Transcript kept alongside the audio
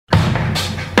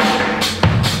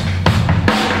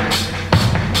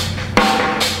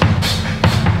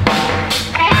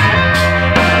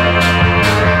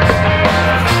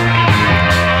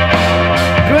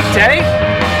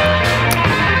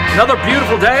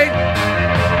day.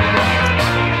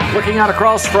 Looking out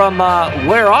across from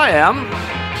where I am,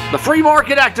 the free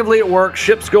market actively at work,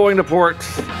 ships going to port.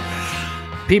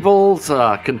 People's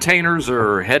containers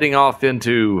are heading off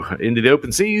into the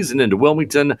open seas and into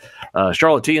Wilmington.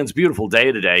 Charlottean's beautiful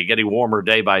day today, getting warmer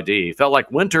day by day. Felt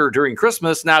like winter during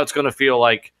Christmas. Now it's going to feel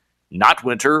like not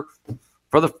winter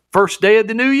for the first day of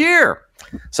the new year.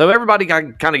 So everybody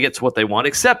kind of gets what they want,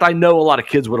 except I know a lot of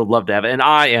kids would have loved to have it. And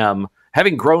I am,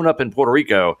 having grown up in Puerto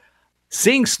Rico,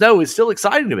 seeing snow is still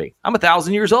exciting to me. I'm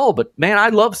 1,000 years old, but man, I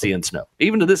love seeing snow.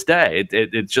 Even to this day,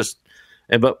 it's just,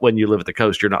 but when you live at the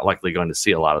coast, you're not likely going to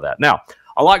see a lot of that. Now,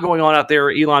 a lot going on out there.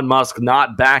 Elon Musk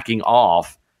not backing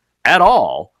off at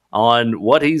all on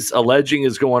what he's alleging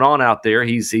is going on out there.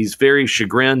 He's very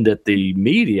chagrined at the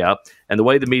media and the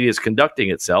way the media is conducting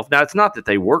itself. Now, it's not that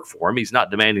they work for him. He's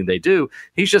not demanding they do.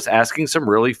 He's just asking some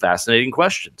really fascinating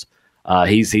questions.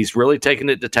 He's really taking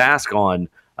it to task on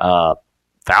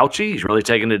Fauci. He's really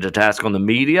taking it to task on the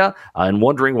media and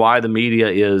wondering why the media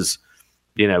is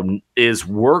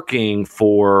working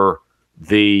for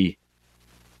the.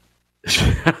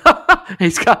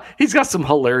 He's got some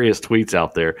hilarious tweets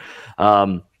out there.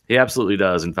 He absolutely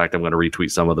does. In fact, I'm going to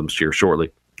retweet some of them here shortly.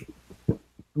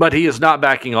 But he is not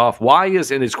backing off. Why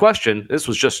is, in his question, this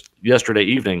was just yesterday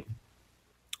evening,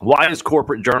 why is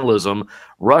corporate journalism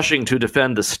rushing to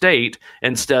defend the state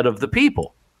instead of the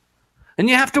people? And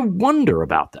you have to wonder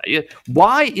about that. At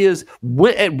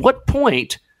what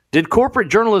point did corporate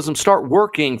journalism start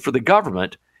working for the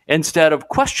government instead of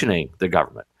questioning the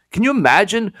government? Can you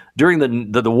imagine during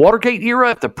the Watergate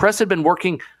era, if the press had been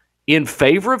working in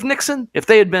favor of Nixon, if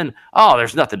they had been, oh,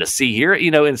 there's nothing to see here,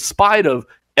 in spite of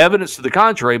evidence to the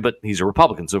contrary, but he's a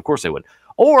Republican, so of course they would.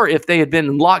 Or if they had been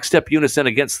in lockstep unison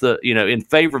against in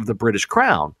favor of the British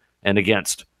crown and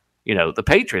against, the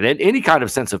patriot, and any kind of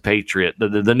sense of patriot,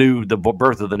 the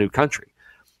birth of the new country.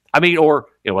 I mean, or,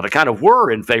 they kind of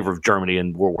were in favor of Germany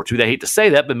in World War II. They hate to say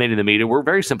that, but many in the media were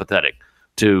very sympathetic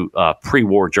to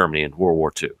pre-war Germany in World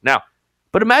War II. Now,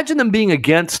 but imagine them being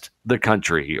against the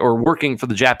country or working for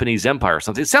the Japanese Empire or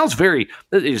something. It sounds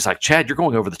it's like, Chad, you're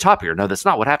going over the top here. No, that's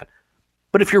not what happened.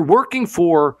 But if you're working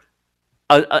for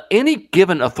any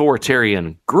given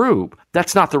authoritarian group,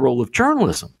 that's not the role of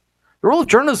journalism. The role of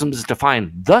journalism is to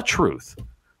find the truth,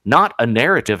 not a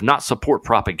narrative, not support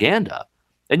propaganda.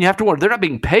 And you have to wonder, they're not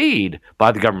being paid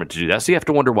by the government to do that, so you have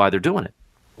to wonder why they're doing it.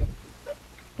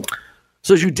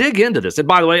 So as you dig into this, and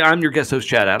by the way, I'm your guest host,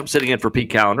 Chad Adams, sitting in for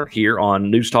Pete Callender here on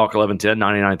News Talk 1110,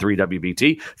 99.3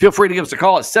 WBT. Feel free to give us a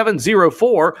call at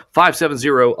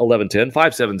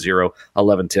 704-570-1110,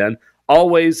 570-1110.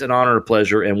 Always an honor and a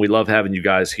pleasure, and we love having you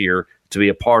guys here to be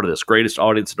a part of this. Greatest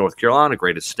audience in North Carolina,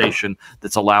 greatest station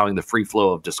that's allowing the free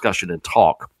flow of discussion and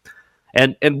talk.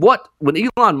 And when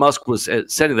Elon Musk was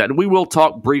saying that, and we will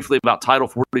talk briefly about Title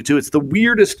 42, it's the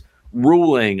weirdest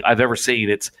ruling I've ever seen.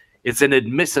 It's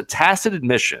a tacit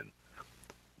admission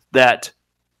that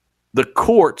the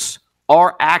courts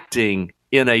are acting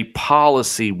in a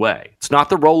policy way. It's not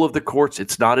the role of the courts.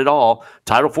 It's not at all.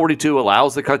 Title 42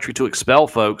 allows the country to expel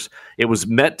folks. It was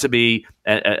meant to be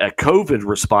a COVID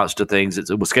response to things.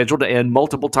 It was scheduled to end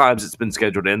multiple times. It's been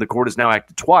scheduled to end. The court has now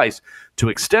acted twice to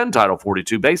extend Title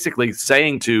 42, basically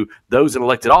saying to those in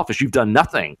elected office, you've done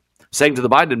nothing. Saying to the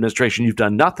Biden administration, you've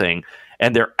done nothing.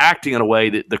 And they're acting in a way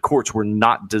that the courts were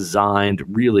not designed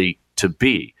really to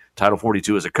be. Title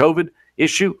 42 is a COVID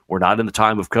issue. We're not in the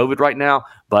time of COVID right now,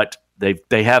 but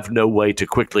they have no way to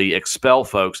quickly expel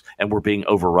folks, and we're being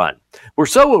overrun. We're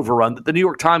so overrun that the New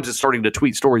York Times is starting to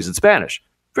tweet stories in Spanish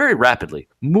very rapidly.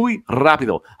 Muy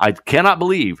rápido. I cannot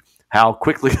believe how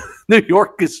quickly New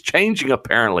York is changing,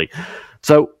 apparently.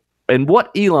 So, and what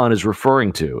Elon is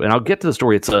referring to, and I'll get to the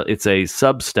story, it's a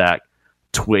Substack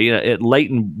tweet.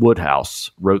 Leighton Woodhouse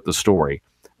wrote the story,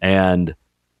 and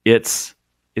it's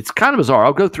kind of bizarre.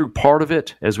 I'll go through part of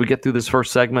it as we get through this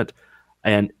first segment,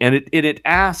 and it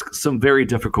asks some very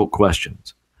difficult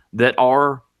questions that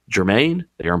are germane,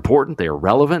 they are important, they are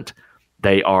relevant,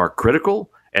 they are critical,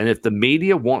 and if the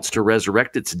media wants to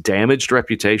resurrect its damaged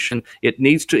reputation,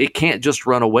 it can't just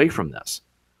run away from this.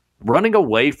 Running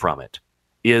away from it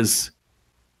is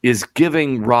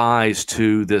giving rise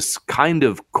to this kind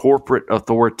of corporate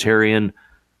authoritarianism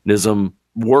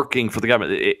working for the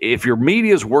government. If your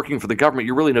media is working for the government,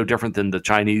 you're really no different than the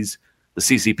Chinese, the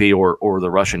CCP, or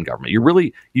the Russian government.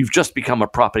 You've just become a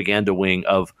propaganda wing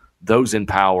of those in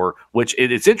power, which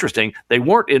it's interesting. They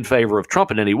weren't in favor of Trump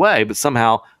in any way, but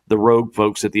somehow the rogue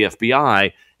folks at the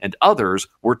FBI and others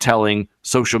were telling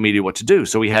social media what to do.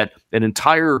 So we had an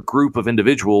entire group of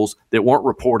individuals that weren't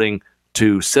reporting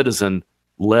to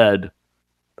citizen-led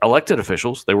elected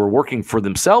officials. They were working for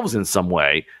themselves in some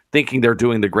way, thinking they're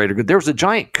doing the greater good. There's a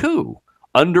giant coup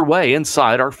underway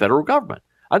inside our federal government.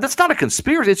 That's not a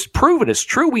conspiracy. It's proven. It's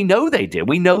true. We know they did.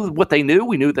 We know what they knew.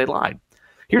 We knew they lied.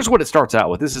 Here's what it starts out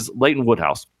with. This is Leighton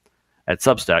Woodhouse at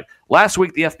Substack. Last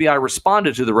week, the FBI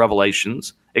responded to the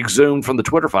revelations exhumed from the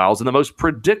Twitter files in the most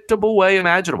predictable way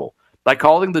imaginable by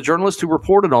calling the journalist who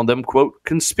reported on them, quote,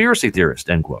 conspiracy theorist,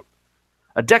 end quote.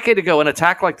 A decade ago, an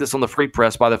attack like this on the free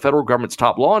press by the federal government's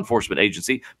top law enforcement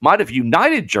agency might have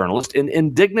united journalists in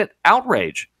indignant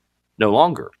outrage. No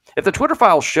longer. If the Twitter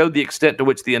files showed the extent to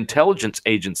which the intelligence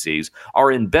agencies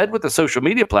are in bed with the social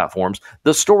media platforms,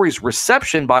 the story's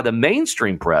reception by the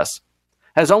mainstream press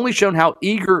has only shown how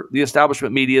eager the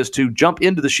establishment media is to jump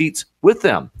into the sheets with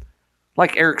them,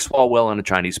 like Eric Swalwell and a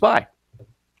Chinese spy.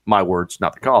 My words,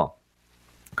 not the column.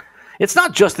 It's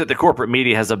not just that the corporate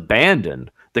media has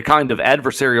abandoned the kind of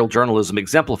adversarial journalism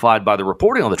exemplified by the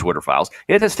reporting on the Twitter files.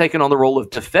 It has taken on the role of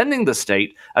defending the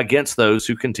state against those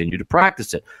who continue to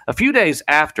practice it. A few days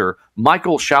after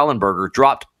Michael Schallenberger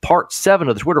dropped part 7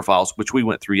 of the Twitter files, which we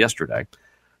went through yesterday,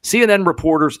 CNN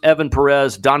reporters Evan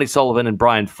Perez, Donnie Sullivan, and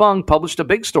Brian Fung published a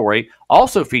big story,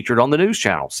 also featured on the news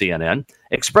channel CNN,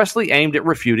 expressly aimed at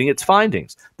refuting its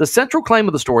findings. The central claim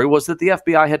of the story was that the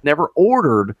FBI had never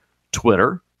ordered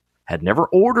Twitter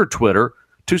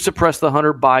to suppress the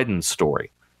Hunter Biden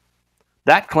story.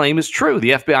 That claim is true.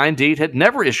 The FBI indeed had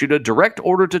never issued a direct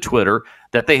order to Twitter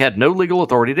that they had no legal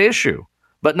authority to issue.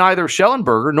 But neither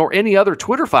Schellenberger nor any other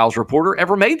Twitter files reporter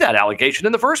ever made that allegation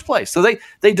in the first place. So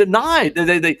they denied,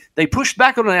 they pushed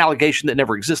back on an allegation that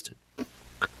never existed.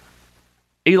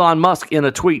 Elon Musk, in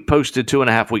a tweet posted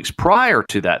 2.5 weeks prior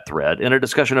to that thread, in a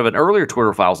discussion of an earlier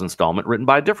Twitter files installment written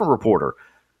by a different reporter,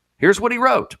 here's what he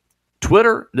wrote.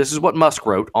 Twitter, this is what Musk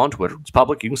wrote on Twitter. It's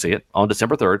public. You can see it on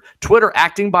December 3rd. Twitter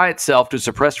acting by itself to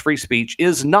suppress free speech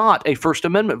is not a First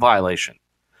Amendment violation,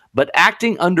 but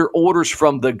acting under orders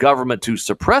from the government to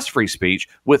suppress free speech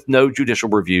with no judicial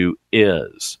review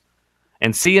is.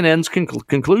 And CNN's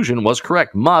conclusion was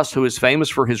correct. Musk, who is famous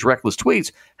for his reckless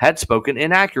tweets, had spoken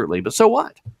inaccurately. But so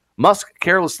what? Musk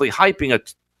carelessly hyping a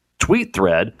tweet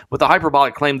thread with a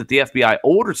hyperbolic claim that the FBI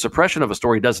ordered suppression of a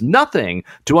story does nothing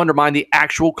to undermine the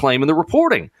actual claim in the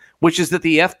reporting, which is that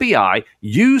the FBI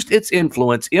used its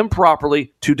influence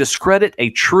improperly to discredit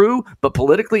a true but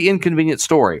politically inconvenient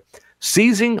story.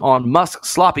 Seizing on Musk's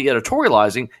sloppy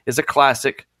editorializing is a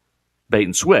classic bait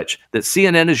and switch that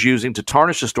CNN is using to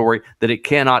tarnish a story that it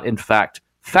cannot, in fact,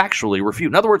 factually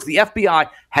refute. In other words, the FBI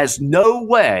has no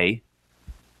way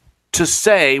to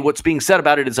say what's being said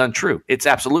about it is untrue. It's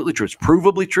absolutely true. It's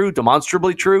provably true,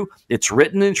 demonstrably true. It's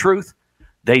written in truth.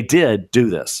 They did do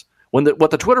this. What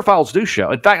the Twitter files do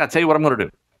show, in fact, I'll tell you what I'm going to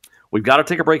do. We've got to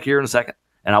take a break here in a second,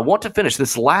 and I want to finish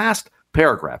this last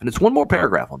paragraph, and it's one more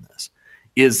paragraph on this,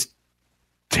 is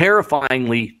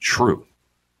terrifyingly true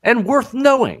and worth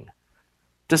knowing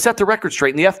to set the record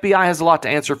straight. And the FBI has a lot to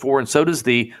answer for, and so does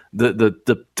the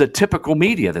typical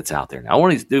media that's out there now. I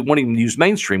won't even use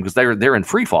mainstream because they're in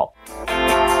free fall.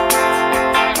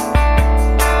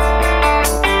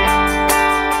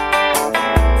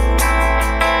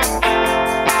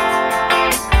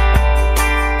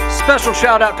 Special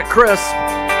shout out to Chris,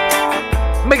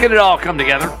 making it all come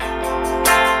together.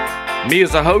 Me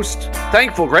as a host,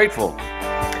 thankful, grateful.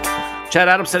 Chad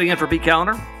Adams sitting in for Pete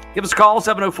Calendar. Give us a call,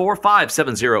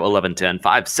 704-570-1110,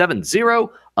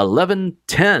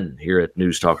 570-1110 here at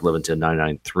News Talk 1110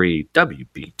 993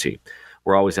 WBT.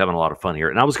 We're always having a lot of fun here.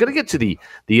 And I was going to get to the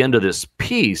end of this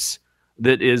piece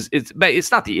that is,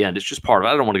 it's not the end, it's just part of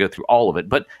it. I don't want to go through all of it.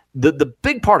 But the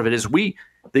big part of it is the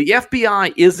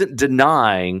FBI isn't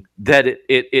denying that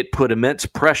it put immense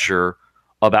pressure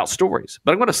about stories.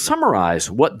 But I'm going to summarize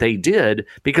what they did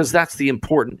because that's the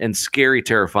important and scary,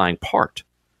 terrifying part.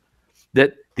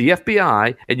 That the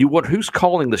FBI, and who's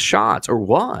calling the shots, or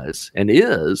was and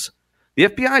is, the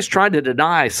FBI is trying to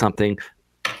deny something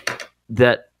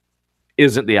that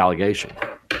isn't the allegation.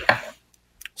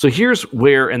 So here's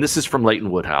where, and this is from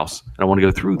Leighton Woodhouse, and I want to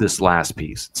go through this last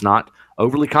piece. It's not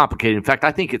overly complicated. In fact,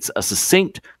 I think it's a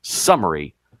succinct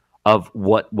summary of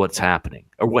what's happening,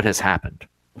 or what has happened.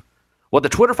 What the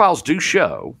Twitter files do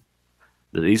show,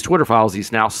 these Twitter files,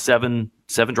 these now seven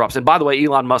drops. And by the way,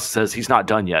 Elon Musk says he's not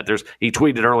done yet. He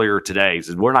tweeted earlier today, he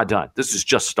said, we're not done. This is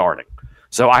just starting.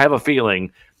 So I have a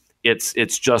feeling it's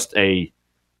just a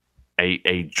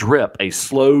drip, a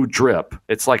slow drip.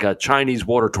 It's like a Chinese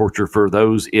water torture for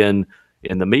those in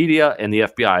the media and the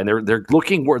FBI. And they're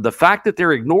looking where the fact that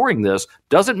they're ignoring this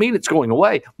doesn't mean it's going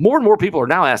away. More and more people are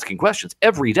now asking questions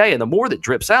every day. And the more that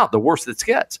drips out, the worse it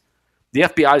gets. The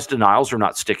FBI's denials are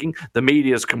not sticking. The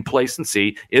media's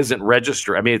complacency isn't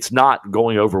registered. I mean, it's not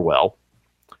going over well.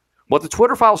 What the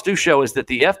Twitter files do show is that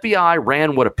the FBI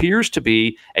ran what appears to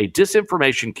be a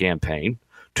disinformation campaign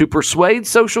to persuade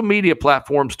social media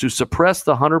platforms to suppress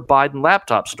the Hunter Biden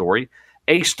laptop story,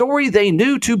 a story they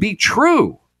knew to be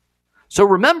true. So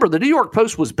remember, the New York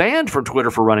Post was banned from Twitter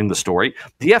for running the story.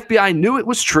 The FBI knew it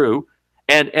was true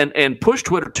and pushed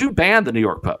Twitter to ban the New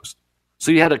York Post.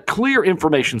 So you had a clear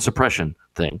information suppression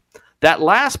thing. That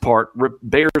last part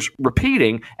bears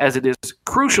repeating, as it is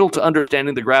crucial to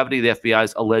understanding the gravity of the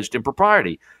FBI's alleged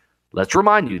impropriety. Let's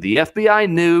remind you, the FBI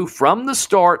knew from the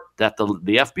start that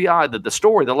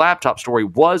the laptop story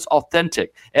was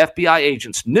authentic. FBI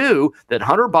agents knew that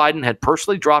Hunter Biden had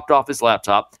personally dropped off his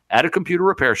laptop at a computer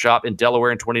repair shop in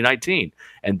Delaware in 2019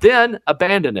 and then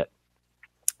abandoned it.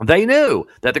 They knew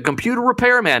that the computer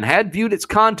repairman had viewed its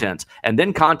contents and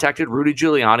then contacted Rudy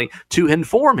Giuliani to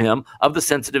inform him of the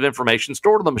sensitive information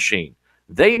stored on the machine.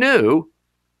 They knew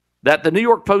that the New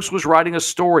York Post was writing a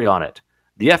story on it.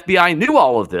 The FBI knew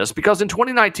all of this because in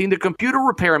 2019, the computer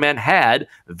repairman had,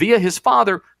 via his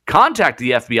father, contacted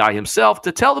the FBI himself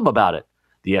to tell them about it.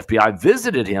 The FBI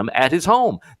visited him at his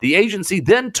home. The agency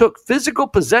then took physical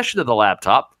possession of the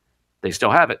laptop. They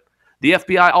still have it. The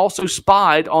FBI also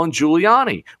spied on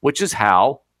Giuliani, which is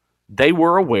how they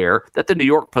were aware that the New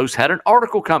York Post had an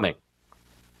article coming.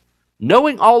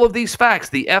 Knowing all of these facts,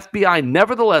 the FBI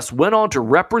nevertheless went on to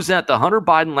represent the Hunter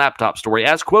Biden laptop story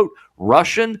as, quote,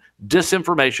 Russian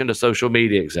disinformation to social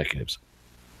media executives.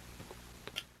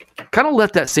 Kind of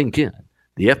let that sink in.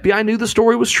 The FBI knew the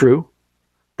story was true.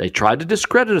 They tried to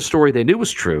discredit a story they knew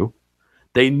was true.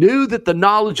 They knew that the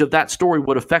knowledge of that story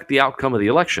would affect the outcome of the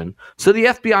election. So the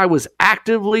FBI was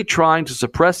actively trying to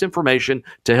suppress information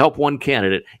to help one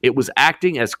candidate. It was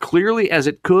acting as clearly as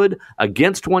it could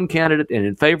against one candidate and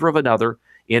in favor of another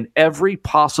in every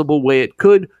possible way it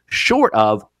could, short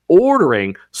of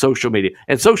ordering social media.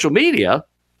 And social media,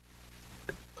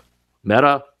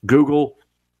 Meta, Google,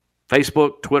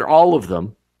 Facebook, Twitter, all of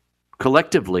them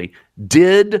collectively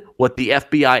did what the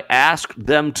FBI asked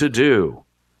them to do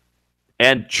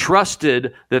and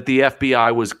trusted that the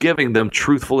FBI was giving them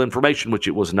truthful information, which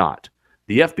it was not.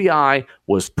 The FBI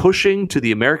was pushing to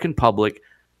the American public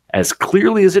as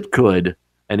clearly as it could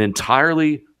an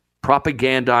entirely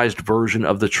propagandized version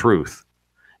of the truth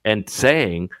and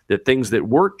saying that things that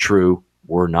weren't true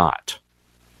were not.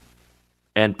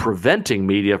 And preventing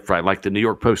media, like the New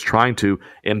York Post, trying to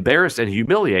embarrass and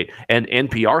humiliate. And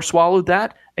NPR swallowed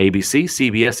that. ABC,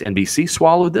 CBS, NBC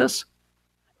swallowed this.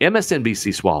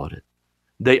 MSNBC swallowed it.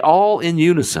 They all in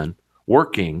unison,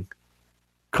 working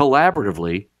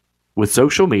collaboratively with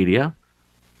social media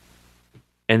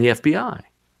and the FBI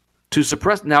to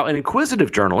suppress. Now, an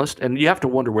inquisitive journalist, and you have to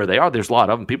wonder where they are. There's a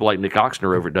lot of them. People like Nick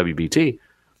Oxner over at WBT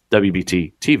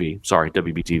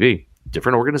TV,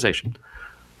 different organization.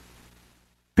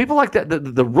 People like that.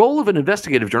 The role of an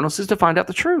investigative journalist is to find out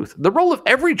the truth. The role of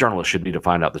every journalist should be to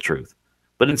find out the truth.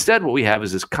 But instead, what we have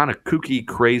is this kind of kooky,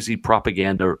 crazy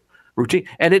propaganda routine.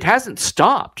 And it hasn't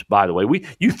stopped, by the way.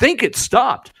 You think it's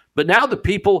stopped, but now the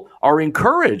people are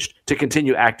encouraged to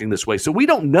continue acting this way. So we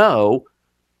don't know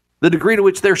the degree to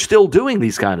which they're still doing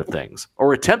these kind of things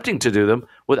or attempting to do them.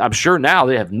 I'm sure now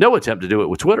they have no attempt to do it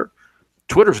with Twitter.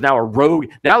 Twitter's now a rogue.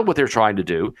 Now what they're trying to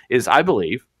do is, I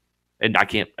believe, and I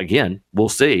can't, again, we'll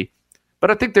see, but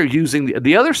I think they're using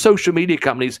the other social media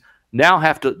companies now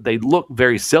they look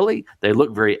very silly, they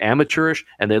look very amateurish,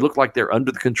 and they look like they're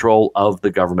under the control of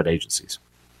the government agencies.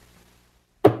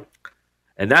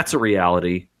 And that's a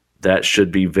reality that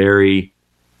should be very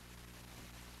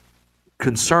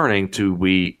concerning to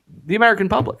the American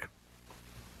public.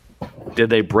 Did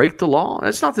they break the law?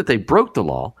 It's not that they broke the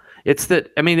law. It's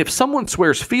that, if someone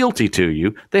swears fealty to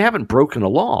you, they haven't broken a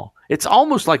law. It's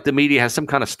almost like the media has some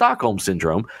kind of Stockholm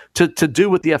syndrome to do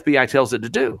what the FBI tells it to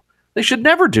do. They should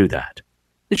never do that.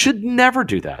 It should never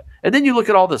do that. And then you look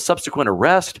at all the subsequent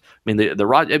arrest. You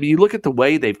look at the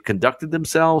way they've conducted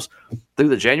themselves through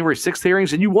the January 6th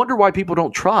hearings, and you wonder why people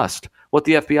don't trust what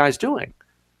the FBI is doing.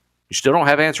 You still don't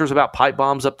have answers about pipe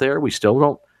bombs up there. We still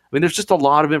don't. There's just a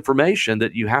lot of information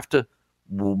that you have to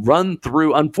run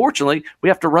through. Unfortunately, we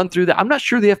have to run through that. I'm not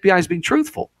sure the FBI is being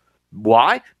truthful.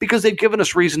 Why? Because they've given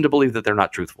us reason to believe that they're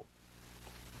not truthful.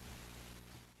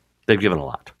 They've given a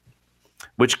lot,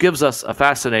 which gives us a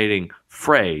fascinating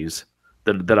phrase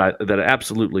that I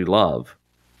absolutely love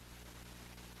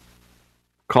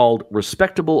called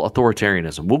respectable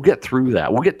authoritarianism. We'll get through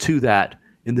that. We'll get to that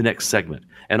in the next segment.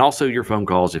 And also your phone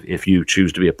calls if you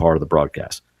choose to be a part of the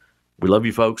broadcast. We love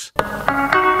you, folks.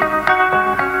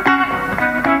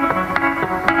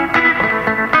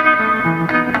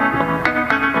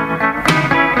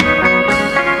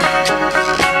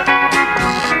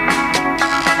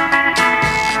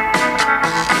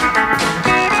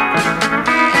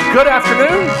 Good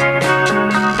afternoon.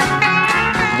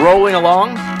 Rolling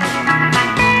along.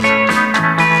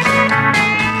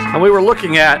 And we were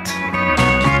looking at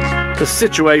the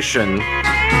situation,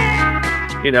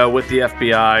 with the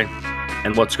FBI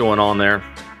and what's going on there.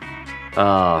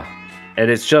 And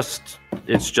it's just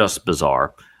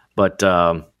bizarre. But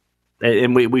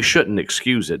and we shouldn't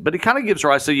excuse it. But it kind of gives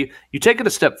rise. So you take it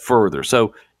a step further.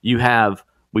 So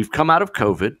we've come out of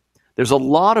COVID. There's a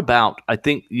lot about, I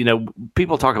think,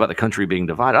 people talk about the country being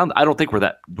divided. I don't think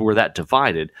we're that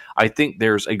divided. I think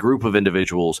there's a group of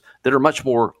individuals that are much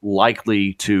more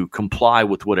likely to comply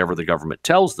with whatever the government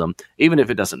tells them, even if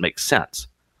it doesn't make sense.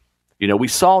 We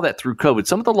saw that through COVID.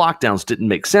 Some of the lockdowns didn't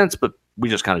make sense, but we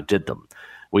just kind of did them.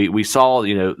 We saw,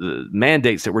 the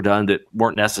mandates that were done that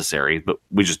weren't necessary, but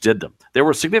we just did them. There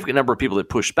were a significant number of people that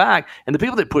pushed back, and the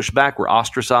people that pushed back were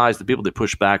ostracized. The people that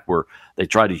pushed back they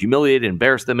tried to humiliate and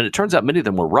embarrass them, and it turns out many of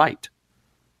them were right.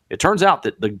 It turns out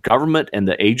that the government and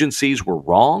the agencies were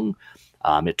wrong.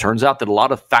 It turns out that a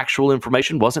lot of factual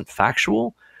information wasn't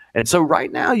factual. And so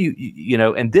right now,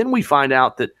 and then we find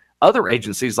out that other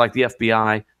agencies like the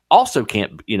FBI also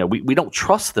can't, we don't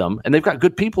trust them, and they've got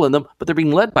good people in them, but they're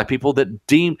being led by people that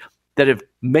have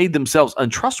made themselves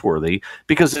untrustworthy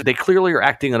because they clearly are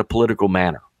acting in a political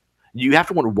manner. You have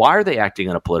to wonder, why are they acting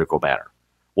in a political manner?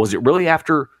 Was it really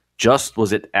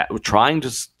trying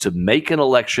to make an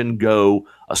election go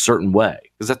a certain way?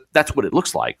 Because that's what it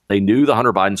looks like. They knew the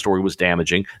Hunter Biden story was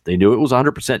damaging. They knew it was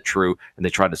 100% true, and they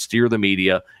tried to steer the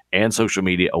media and social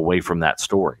media away from that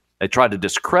story. They tried to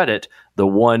discredit the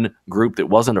one group that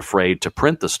wasn't afraid to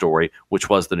print the story, which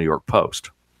was the New York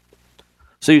Post.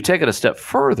 So you take it a step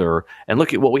further and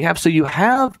look at what we have. So you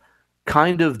have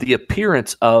kind of the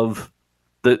appearance of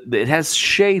it has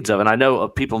shades of, and I know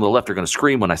people on the left are going to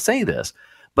scream when I say this,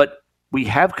 but we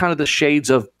have kind of the shades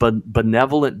of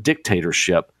benevolent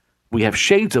dictatorship. We have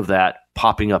shades of that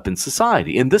popping up in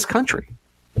society, in this country.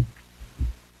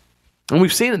 And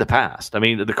we've seen it in the past. I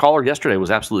mean, the caller yesterday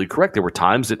was absolutely correct. There were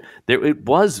times that it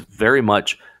was very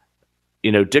much,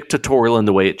 dictatorial in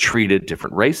the way it treated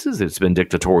different races. It's been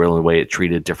dictatorial in the way it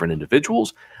treated different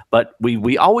individuals. But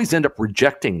we always end up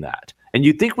rejecting that. And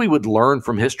you'd think we would learn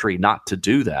from history not to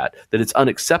do that it's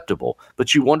unacceptable.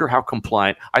 But you wonder how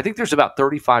compliant. I think there's about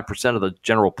 35% of the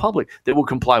general public that will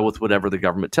comply with whatever the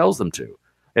government tells them to.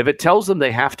 If it tells them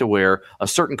they have to wear a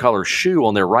certain color shoe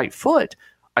on their right foot,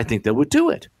 I think they would do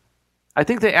it. I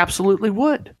think they absolutely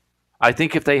would. I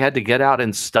think if they had to get out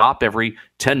and stop every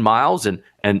 10 miles and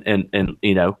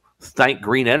thank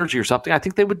green energy or something, I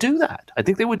think they would do that. I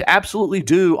think they would absolutely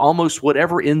do almost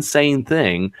whatever insane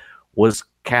thing was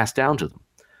cast down to them.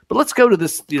 But let's go to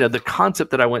this, the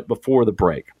concept that I went before the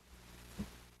break.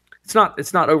 It's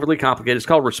not overly complicated. It's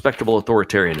called respectable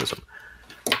authoritarianism.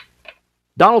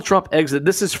 Donald Trump exited.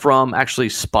 This is from actually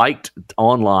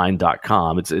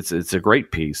spikedonline.com. It's a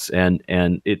great piece, and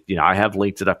it I have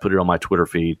linked it. I put it on my Twitter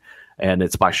feed, and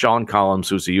it's by Sean Collins,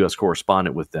 who's a U.S.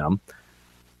 correspondent with them.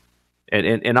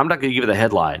 And I'm not going to give you the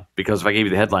headline, because if I gave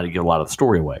you the headline, it'd give a lot of the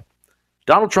story away.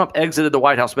 Donald Trump exited the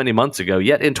White House many months ago,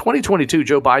 yet in 2022,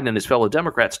 Joe Biden and his fellow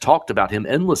Democrats talked about him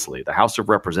endlessly. The House of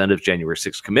Representatives January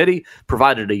 6th committee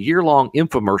provided a year-long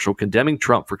infomercial condemning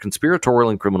Trump for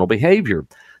conspiratorial and criminal behavior.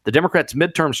 The Democrats'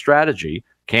 midterm strategy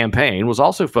campaign was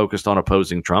also focused on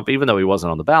opposing Trump, even though he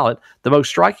wasn't on the ballot. The most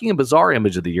striking and bizarre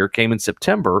image of the year came in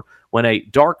September, when a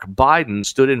dark Biden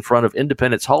stood in front of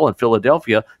Independence Hall in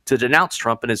Philadelphia to denounce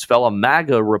Trump and his fellow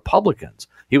MAGA Republicans.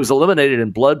 He was illuminated in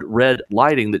blood red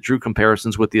lighting that drew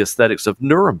comparisons with the aesthetics of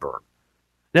Nuremberg.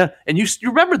 Now, and you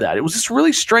remember that. It was this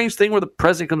really strange thing where the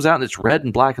president comes out and it's red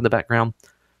and black in the background.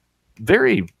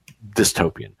 Very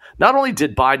dystopian. Not only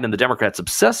did Biden and the Democrats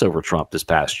obsess over Trump this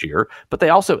past year, but they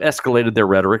also escalated their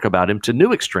rhetoric about him to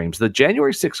new extremes. The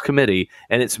January 6th committee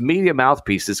and its media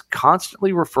mouthpieces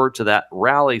constantly referred to that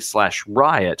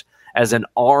rally/riot as an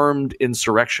armed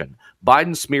insurrection.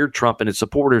 Biden smeared Trump and his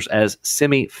supporters as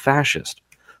semi-fascist.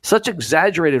 Such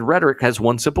exaggerated rhetoric has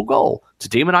one simple goal: to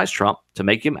demonize Trump, to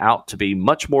make him out to be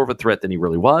much more of a threat than he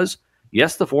really was.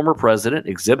 Yes, the former president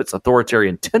exhibits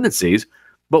authoritarian tendencies,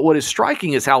 but what is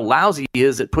striking is how lousy he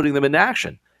is at putting them into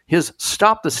action. His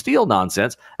stop the steal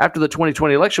nonsense after the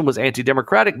 2020 election was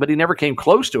anti-democratic, but he never came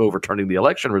close to overturning the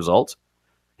election results.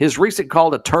 His recent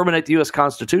call to terminate the U.S.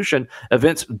 Constitution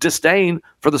evinced disdain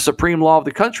for the supreme law of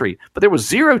the country, but there was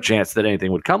zero chance that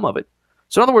anything would come of it.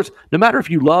 So in other words, no matter if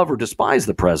you love or despise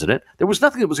the president, there was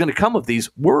nothing that was going to come of these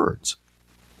words.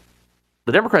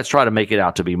 The Democrats try to make it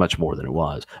out to be much more than it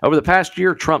was. Over the past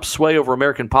year, Trump's sway over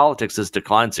American politics has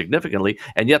declined significantly,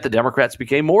 and yet the Democrats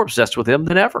became more obsessed with him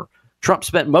than ever. Trump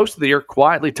spent most of the year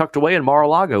quietly tucked away in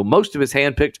Mar-a-Lago. Most of his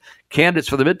hand-picked candidates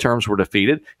for the midterms were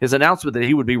defeated. His announcement that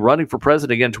he would be running for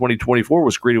president again in 2024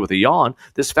 was greeted with a yawn.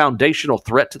 This foundational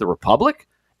threat to the republic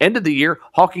ended the year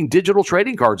hawking digital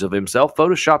trading cards of himself,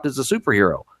 photoshopped as a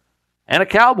superhero, and a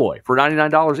cowboy for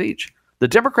 $99 each. The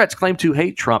Democrats claim to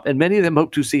hate Trump, and many of them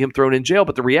hope to see him thrown in jail,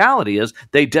 but the reality is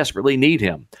they desperately need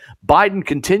him. Biden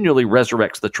continually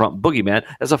resurrects the Trump boogeyman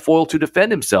as a foil to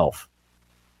defend himself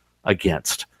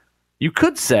against. You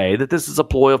could say that this is a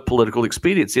ploy of political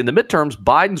expediency. In the midterms,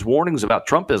 Biden's warnings about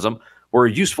Trumpism were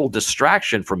a useful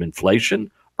distraction from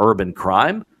inflation, urban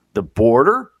crime, the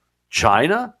border,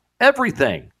 China,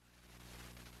 everything.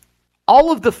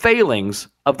 All of the failings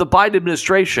of the Biden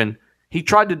administration, he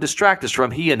tried to distract us from,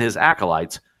 he and his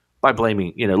acolytes, by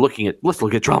blaming, let's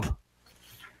look at Trump.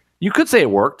 You could say it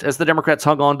worked, as the Democrats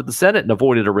hung on to the Senate and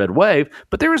avoided a red wave,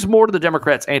 but there is more to the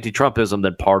Democrats' anti-Trumpism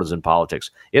than partisan politics.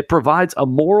 It provides a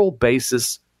moral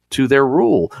basis to their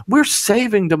rule. We're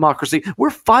saving democracy.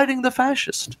 We're fighting the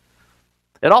fascist.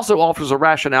 It also offers a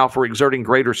rationale for exerting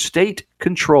greater state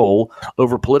control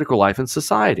over political life and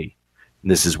society.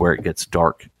 And this is where it gets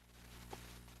dark.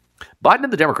 Biden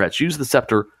and the Democrats use the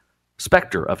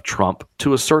specter of Trump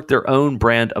to assert their own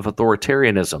brand of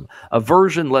authoritarianism, a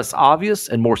version less obvious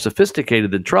and more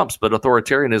sophisticated than Trump's, but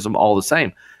authoritarianism all the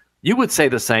same. You would say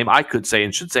the same, I could say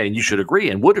and should say, and you should agree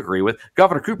and would agree with,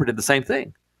 Governor Cooper did the same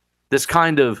thing. This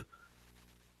kind of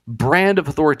brand of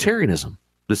authoritarianism,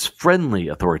 this friendly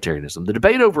authoritarianism. The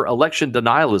debate over election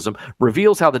denialism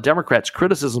reveals how the Democrats'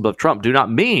 criticism of Trump do not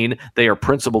mean they are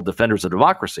principled defenders of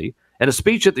democracy. In a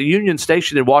speech at the Union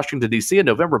Station in Washington, D.C. in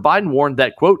November, Biden warned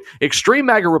that, quote, extreme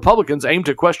MAGA Republicans aim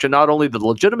to question not only the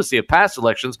legitimacy of past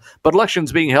elections, but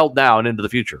elections being held now and into the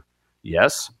future.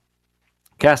 Yes,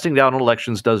 casting down on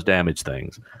elections does damage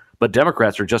things, but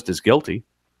Democrats are just as guilty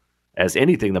as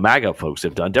anything the MAGA folks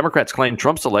have done. Democrats claim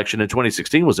Trump's election in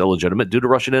 2016 was illegitimate due to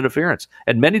Russian interference,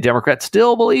 and many Democrats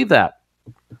still believe that.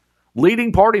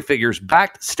 Leading party figures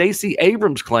backed Stacey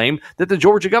Abrams' claim that the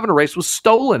Georgia governor race was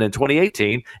stolen in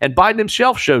 2018, and Biden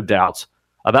himself showed doubts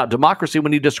about democracy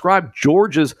when he described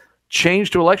Georgia's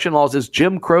change to election laws as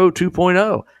Jim Crow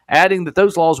 2.0, adding that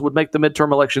those laws would make the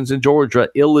midterm elections in Georgia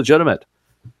illegitimate.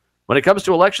 When it comes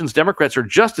to elections, Democrats are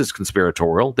just as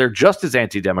conspiratorial. They're just as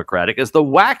anti-democratic as the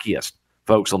wackiest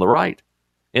folks on the right.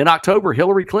 In October,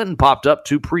 Hillary Clinton popped up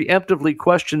to preemptively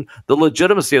question the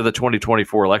legitimacy of the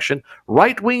 2024 election.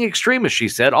 Right-wing extremists, she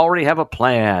said, already have a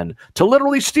plan to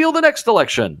literally steal the next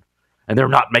election. And they're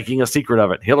not making a secret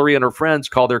of it. Hillary and her friends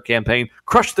call their campaign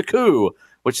Crush the Coup,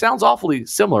 which sounds awfully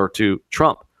similar to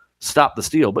Trump Stop the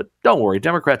Steal. But don't worry,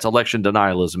 Democrats' election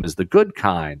denialism is the good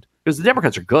kind, because the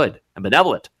Democrats are good and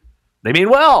benevolent. They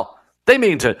mean well. They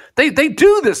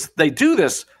do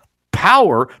this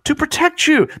power to protect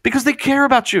you because they care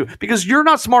about you, because you're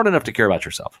not smart enough to care about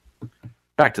yourself.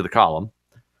 Back to the column.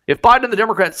 If Biden and the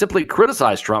Democrats simply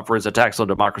criticized Trump for his attacks on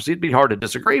democracy, it'd be hard to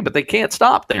disagree, but they can't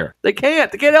stop there. They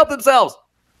can't help themselves.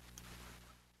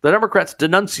 The Democrats'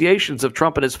 denunciations of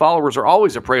Trump and his followers are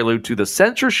always a prelude to the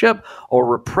censorship or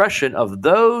repression of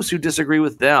those who disagree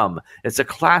with them. It's a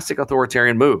classic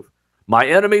authoritarian move. My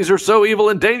enemies are so evil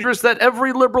and dangerous that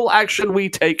every liberal action we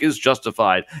take is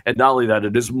justified. And not only that,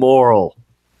 it is moral.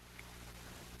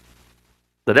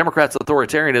 The Democrats'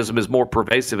 authoritarianism is more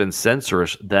pervasive and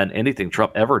censorious than anything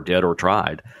Trump ever did or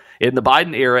tried. In the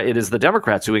Biden era, it is the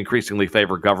Democrats who increasingly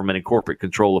favor government and corporate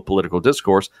control of political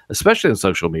discourse, especially in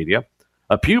social media.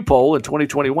 A Pew poll in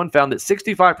 2021 found that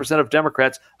 65% of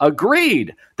Democrats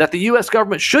agreed that the U.S.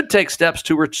 government should take steps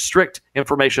to restrict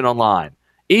information online,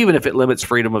 even if it limits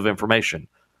freedom of information.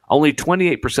 Only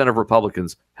 28% of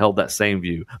Republicans held that same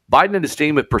view. Biden and his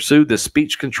team have pursued this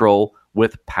speech control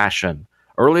with passion.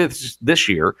 Earlier this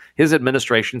year, his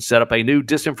administration set up a new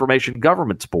disinformation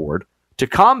governance board to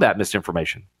combat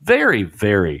misinformation. Very,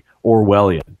 very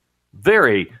Orwellian.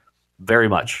 Very, very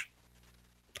much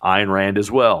Ayn Rand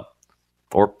as well,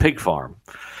 or Pig Farm.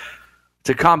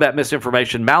 To combat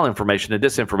misinformation, malinformation, and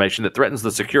disinformation that threatens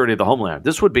the security of the homeland.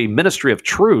 This would be Ministry of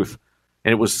Truth,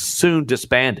 and it was soon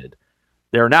disbanded.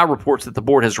 There are now reports that the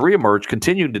board has reemerged,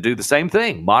 continuing to do the same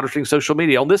thing, monitoring social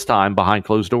media, on this time behind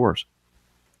closed doors.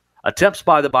 Attempts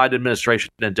by the Biden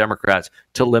administration and Democrats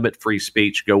to limit free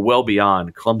speech go well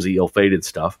beyond clumsy, ill-fated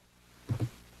stuff.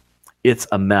 It's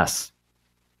a mess.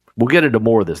 We'll get into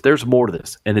more of this. There's more to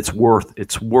this, and it's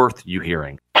worth you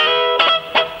hearing.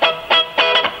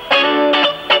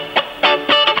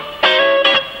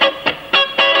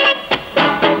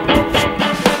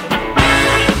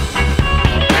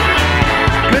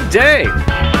 Day.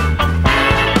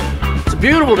 It's a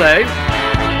beautiful day,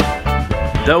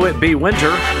 though it be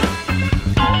winter.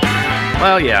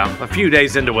 Well, yeah, a few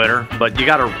days into winter, but you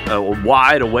got a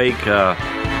wide awake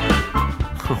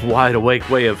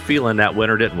way of feeling that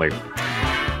winter, didn't we?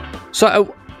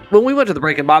 So when we went to the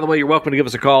break, and by the way, you're welcome to give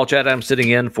us a call. Chad, I'm sitting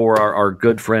in for our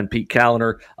good friend Pete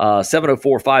Callender,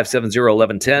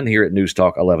 704-570-1110 here at News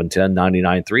Talk 1110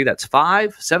 99.3. That's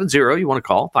 570. You want to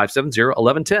call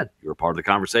 570-1110. You're a part of the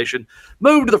conversation.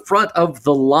 Move to the front of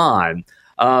the line.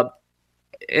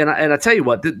 And I tell you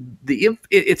what,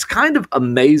 it's kind of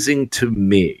amazing to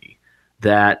me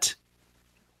that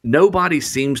nobody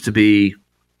seems to be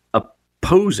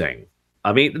opposing.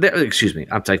 I mean, excuse me,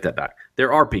 I'll take that back.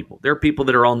 There are people. There are people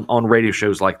that are on radio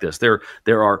shows like this. There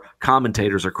are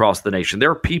commentators across the nation.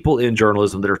 There are people in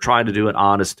journalism that are trying to do an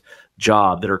honest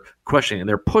job, that are questioning and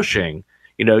they're pushing.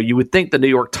 You know, you would think the New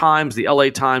York Times, the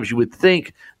LA Times, you would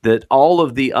think that all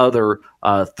of the other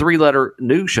three-letter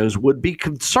news shows would be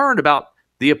concerned about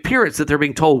the appearance that they're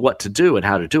being told what to do and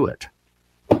how to do it.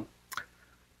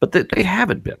 But they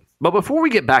haven't been. But before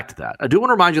we get back to that, I do want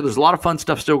to remind you there's a lot of fun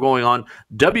stuff still going on.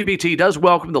 WBT does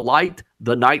welcome the Light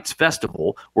the Nights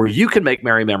Festival, where you can make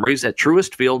merry memories at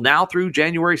Truist Field now through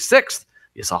January 6th.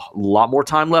 It's a lot more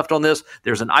time left on this.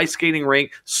 There's an ice skating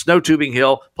rink, snow tubing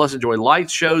hill, plus enjoy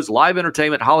lights, shows, live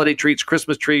entertainment, holiday treats,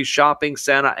 Christmas trees, shopping,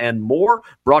 Santa, and more.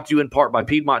 Brought to you in part by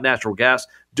Piedmont Natural Gas.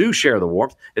 Do share the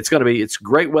warmth. It's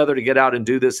great weather to get out and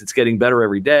do this. It's getting better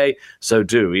every day. So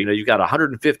you've got a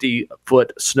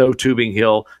 150-foot snow tubing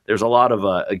hill. There's a lot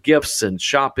of gifts and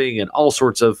shopping and all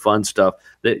sorts of fun stuff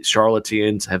that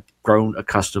Charlotteans have grown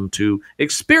accustomed to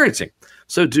experiencing.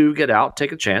 So do get out,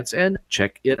 take a chance, and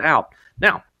check it out.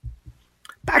 Now,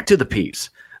 back to the piece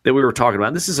that we were talking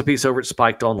about. This is a piece over at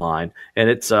Spiked Online, and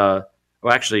it's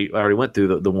actually, I already went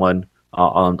through the one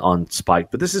on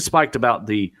Spiked, but this is Spiked about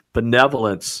the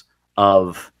benevolence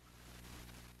of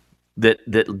that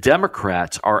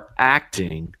Democrats are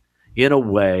acting in a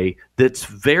way that's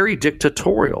very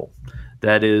dictatorial.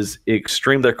 That is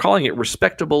extreme. They're calling it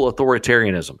respectable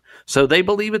authoritarianism. So they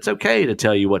believe it's okay to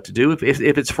tell you what to do if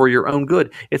it's for your own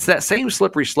good. It's that same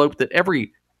slippery slope that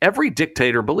every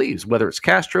dictator believes, whether it's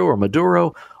Castro or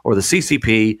Maduro or the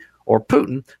CCP or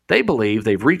Putin. They believe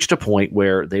they've reached a point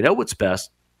where they know what's best.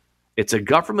 It's a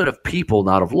government of people,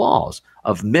 not of laws,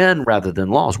 of men rather than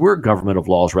laws. We're a government of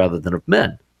laws rather than of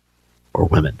men or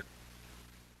women.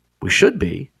 We should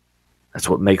be. That's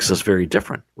what makes us very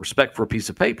different. Respect for a piece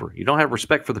of paper. You don't have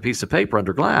respect for the piece of paper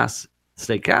under glass,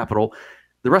 state capitol.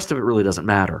 The rest of it really doesn't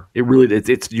matter.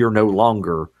 You're no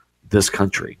longer this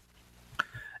country.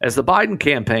 As the Biden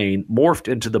campaign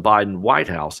morphed into the Biden White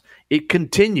House, it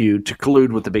continued to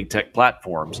collude with the big tech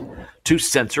platforms to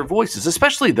censor voices,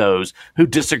 especially those who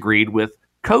disagreed with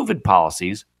COVID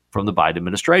policies from the Biden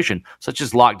administration, such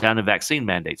as lockdown and vaccine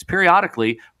mandates.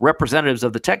 Periodically, representatives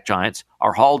of the tech giants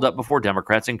are hauled up before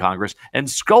Democrats in Congress and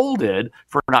scolded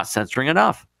for not censoring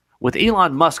enough. With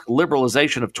Elon Musk's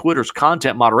liberalization of Twitter's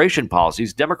content moderation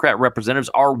policies, Democrat representatives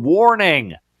are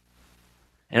warning.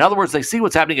 In other words, they see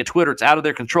what's happening at Twitter. It's out of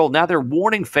their control. Now they're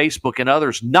warning Facebook and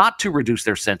others not to reduce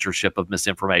their censorship of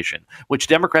misinformation, which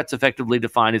Democrats effectively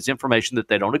define as information that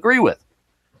they don't agree with.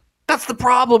 That's the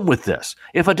problem with this.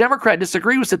 If a Democrat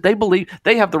disagrees with it, they believe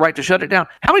they have the right to shut it down.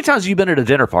 How many times have you been at a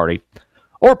dinner party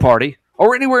or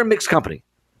anywhere in mixed company,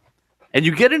 and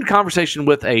you get in conversation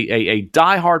with a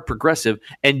diehard progressive,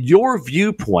 and your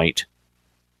viewpoint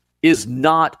is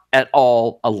not at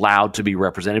all allowed to be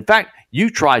represented? In fact, you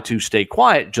try to stay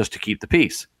quiet just to keep the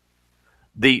peace.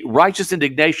 The righteous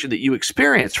indignation that you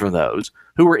experience from those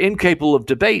who are incapable of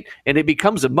debate, and it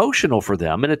becomes emotional for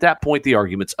them, and at that point the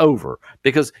argument's over,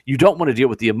 because you don't want to deal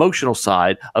with the emotional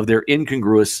side of their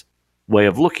incongruous way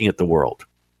of looking at the world.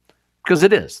 Because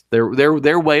it is.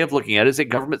 Their way of looking at it is that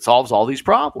government solves all these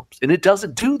problems, and it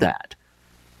doesn't do that.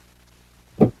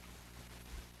 And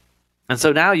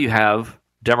so now you have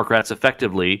Democrats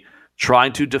effectively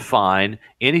trying to define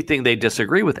anything they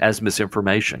disagree with as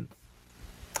misinformation.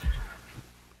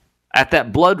 At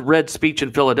that blood red speech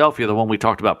in Philadelphia, the one we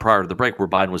talked about prior to the break, where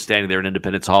Biden was standing there in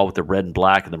Independence Hall with the red and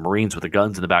black and the Marines with the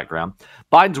guns in the background,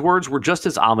 Biden's words were just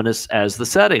as ominous as the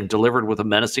setting, delivered with a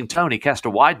menacing tone. He cast a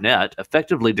wide net,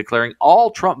 effectively declaring all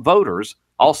Trump voters,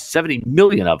 all 70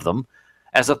 million of them,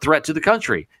 as a threat to the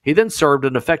country. He then served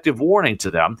an effective warning to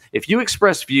them. If you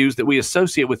express views that we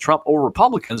associate with Trump or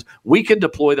Republicans, we can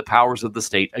deploy the powers of the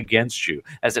state against you.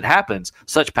 As it happens,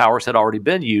 such powers had already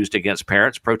been used against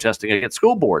parents protesting against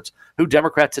school boards, who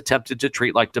Democrats attempted to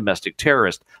treat like domestic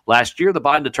terrorists. Last year, the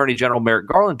Biden Attorney General Merrick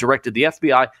Garland directed the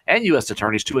FBI and U.S.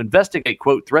 attorneys to investigate,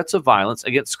 quote, threats of violence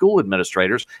against school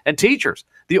administrators and teachers.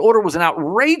 The order was an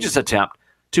outrageous attempt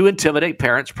to intimidate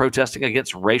parents protesting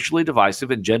against racially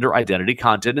divisive and gender identity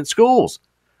content in schools.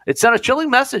 It sent a chilling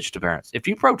message to parents. If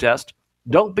you protest,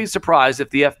 don't be surprised if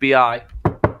the FBI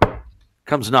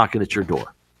comes knocking at your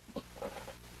door.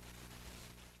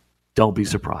 Don't be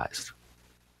surprised.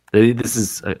 This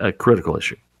is a critical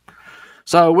issue.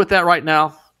 So with that right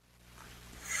now,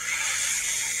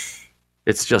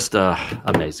 it's just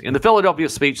amazing. In the Philadelphia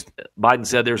speech, Biden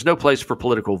said there's no place for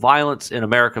political violence in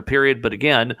America, period. But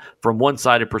again, from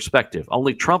one-sided perspective,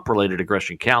 only Trump-related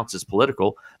aggression counts as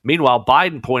political. Meanwhile,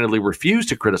 Biden pointedly refused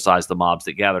to criticize the mobs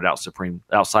that gathered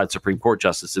outside Supreme Court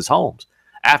justices' homes.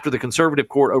 After the conservative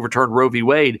court overturned Roe v.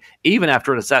 Wade, even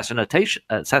after an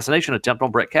assassination attempt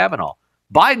on Brett Kavanaugh,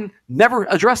 Biden never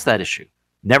addressed that issue.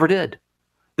 Never did.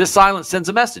 This silence sends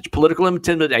a message. Political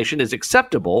intimidation is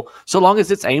acceptable so long as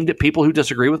it's aimed at people who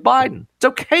disagree with Biden. It's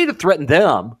okay to threaten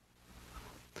them.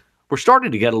 We're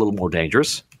starting to get a little more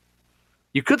dangerous.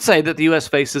 You could say that the U.S.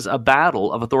 faces a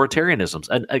battle of authoritarianisms,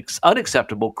 an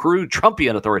unacceptable, crude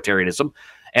Trumpian authoritarianism,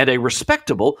 and a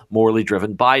respectable, morally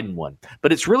driven Biden one.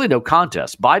 But it's really no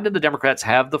contest. Biden and the Democrats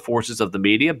have the forces of the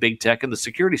media, big tech, and the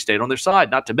security state on their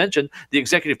side, not to mention the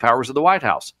executive powers of the White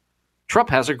House. Trump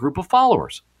has a group of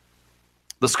followers.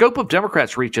 The scope of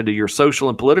Democrats' reach into your social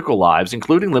and political lives,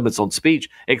 including limits on speech,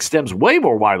 extends way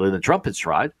more widely than Trump has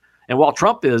tried. And while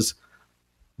Trump is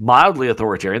mildly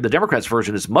authoritarian, the Democrats'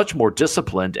 version is much more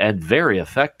disciplined and very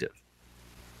effective.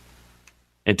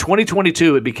 In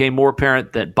 2022, it became more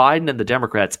apparent that Biden and the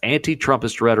Democrats'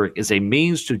 anti-Trumpist rhetoric is a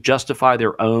means to justify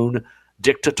their own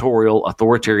dictatorial,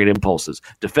 authoritarian impulses.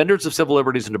 Defenders of civil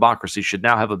liberties and democracy should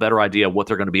now have a better idea of what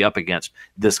they're going to be up against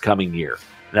this coming year.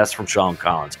 And that's from Sean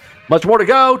Collins. Much more to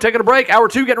go. Taking a break. Hour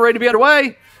 2 getting ready to be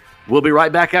underway. We'll be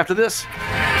right back after this.